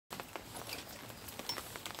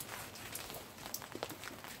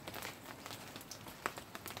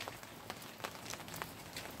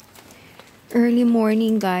Early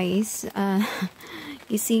morning guys,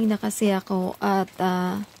 gising na kasi ako at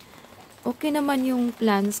okay naman yung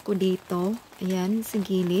plants ko dito. Ayan, sa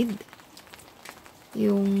gilid.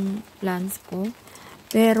 Yung plants ko.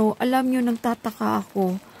 Pero alam nyo, nagtataka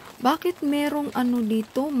ako. Bakit merong ano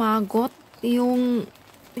dito, maggot? Yung,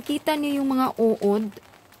 nakita niyo yung mga uod?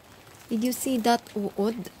 Did you see that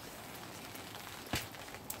uod?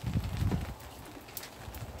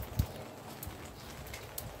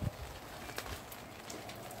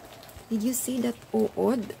 Did you see that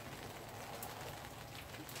uod?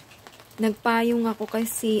 Nagpayong ako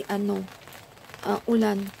kasi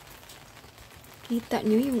ulan. Kita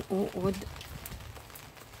nyo yung uod?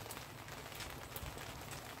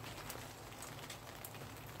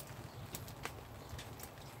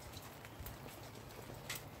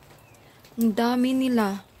 Ang dami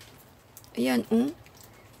nila. Ayan, oh.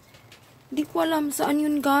 Di ko alam saan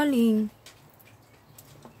yun galing.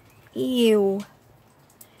 Ew.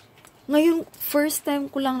 Ngayon, first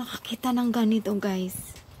time ko lang nakakita ng ganito, guys.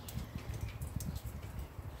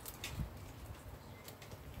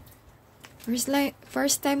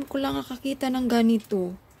 First time ko lang nakakita ng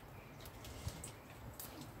ganito.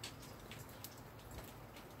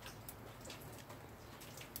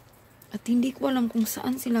 At hindi ko alam kung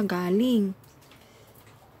saan sila galing.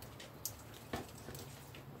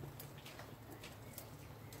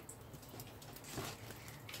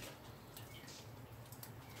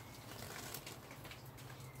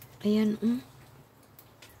 Ayan,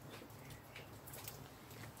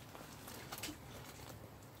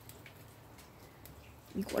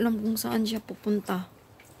 Hindi ko alam kung saan siya pupunta.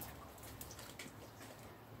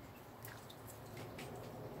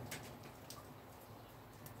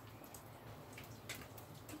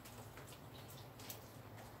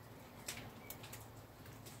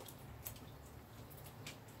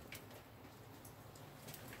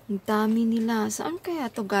 Ang dami nila. Saan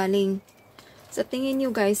kaya to galing? Sa tingin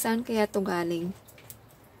nyo guys, saan kaya to galing?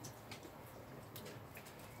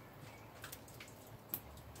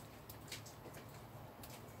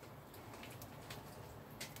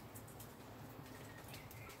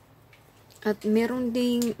 At meron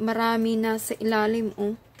ding marami na sa ilalim,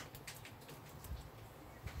 oh.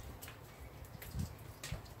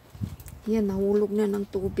 Yan, nahulog na ng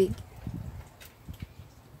tubig.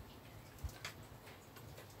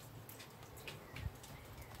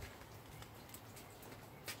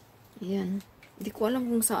 Yan. Hindi ko alam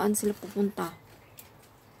kung saan sila pupunta.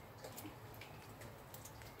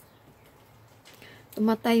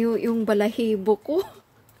 Tumatayo yung balahibo ko.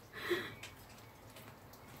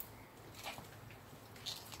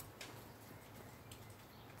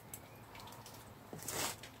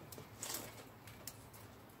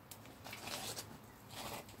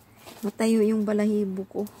 Matayo yung balahibo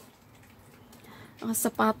ko.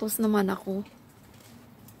 Nakasapatos naman ako.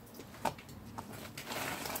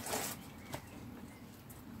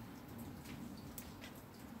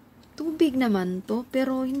 Tubig naman to,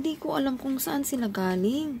 pero hindi ko alam kung saan sila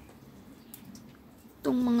galing.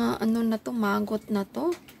 Itong mga na to, maggot na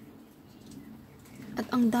to. At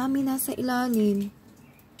ang dami nasa ilalim.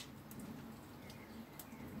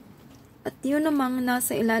 At yun namang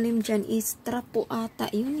nasa ilalim dyan is trapo ata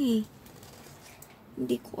yun eh.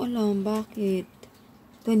 Hindi ko alam bakit.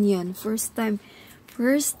 Ganyan. First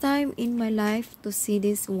time in my life to see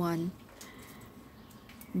this one.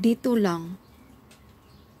 Dito lang.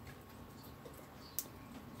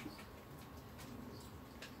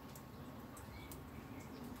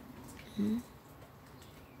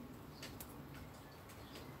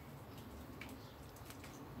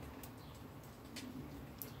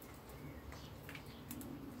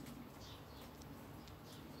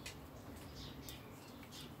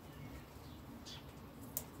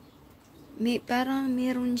 Parang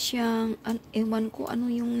meron siyang, ewan ko ano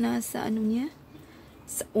yung nasa niya,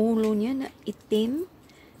 sa ulo niya na itim.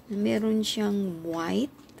 Meron siyang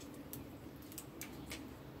white.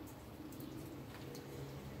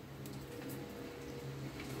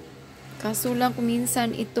 Kaso lang kung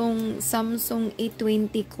minsan itong Samsung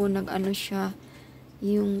A20 ko siya,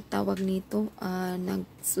 yung tawag nito,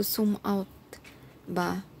 nag-zoom out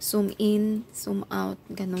ba? Zoom in, zoom out,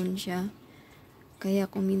 ganun siya. Kaya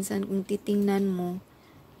kung minsan kung titingnan mo,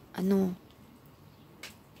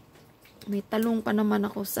 may talong pa naman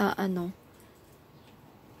ako sa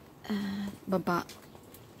baba.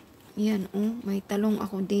 Yan, may talong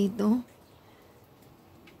ako dito.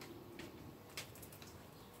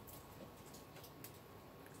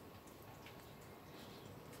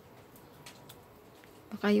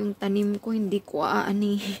 Baka yung tanim ko hindi ko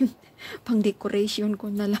aanihin. Pang decoration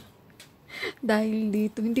ko na lang. Dahil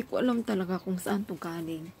dito, hindi ko alam talaga kung saan to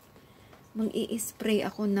galing. mag-i-spray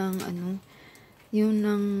ako ng yun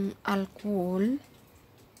ng alcohol.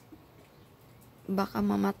 Baka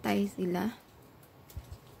mamatay sila.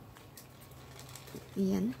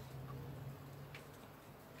 Ayan.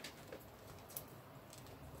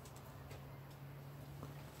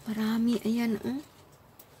 Marami. Ayan, oh.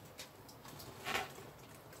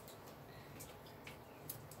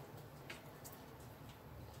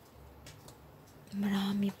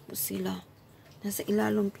 Marami po sila. Nasa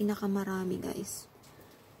ilalong pinakamarami, guys.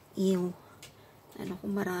 Ew. Ano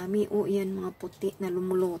kung marami. O, yan, mga puti na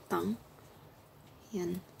lumulutang.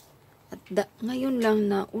 Yan. At ngayon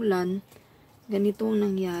lang na ulan, ganito ang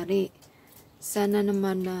nangyari. Sana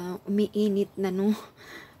naman na umiinit na, no?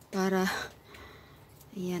 Para,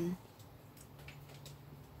 ayan.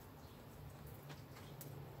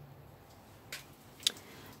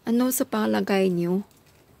 Ano sa palagay nyo?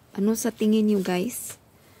 Ano sa tingin nyo, guys?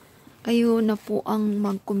 Kayo na po ang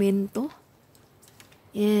magkomento.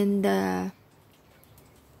 And,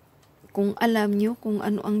 kung alam nyo kung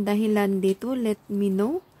ano ang dahilan dito, let me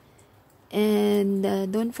know. And,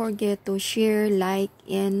 don't forget to share, like,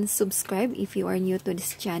 and subscribe if you are new to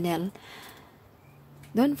this channel.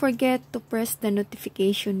 Don't forget to press the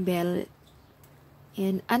notification bell.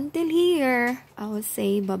 And until here, I will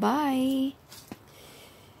say bye-bye.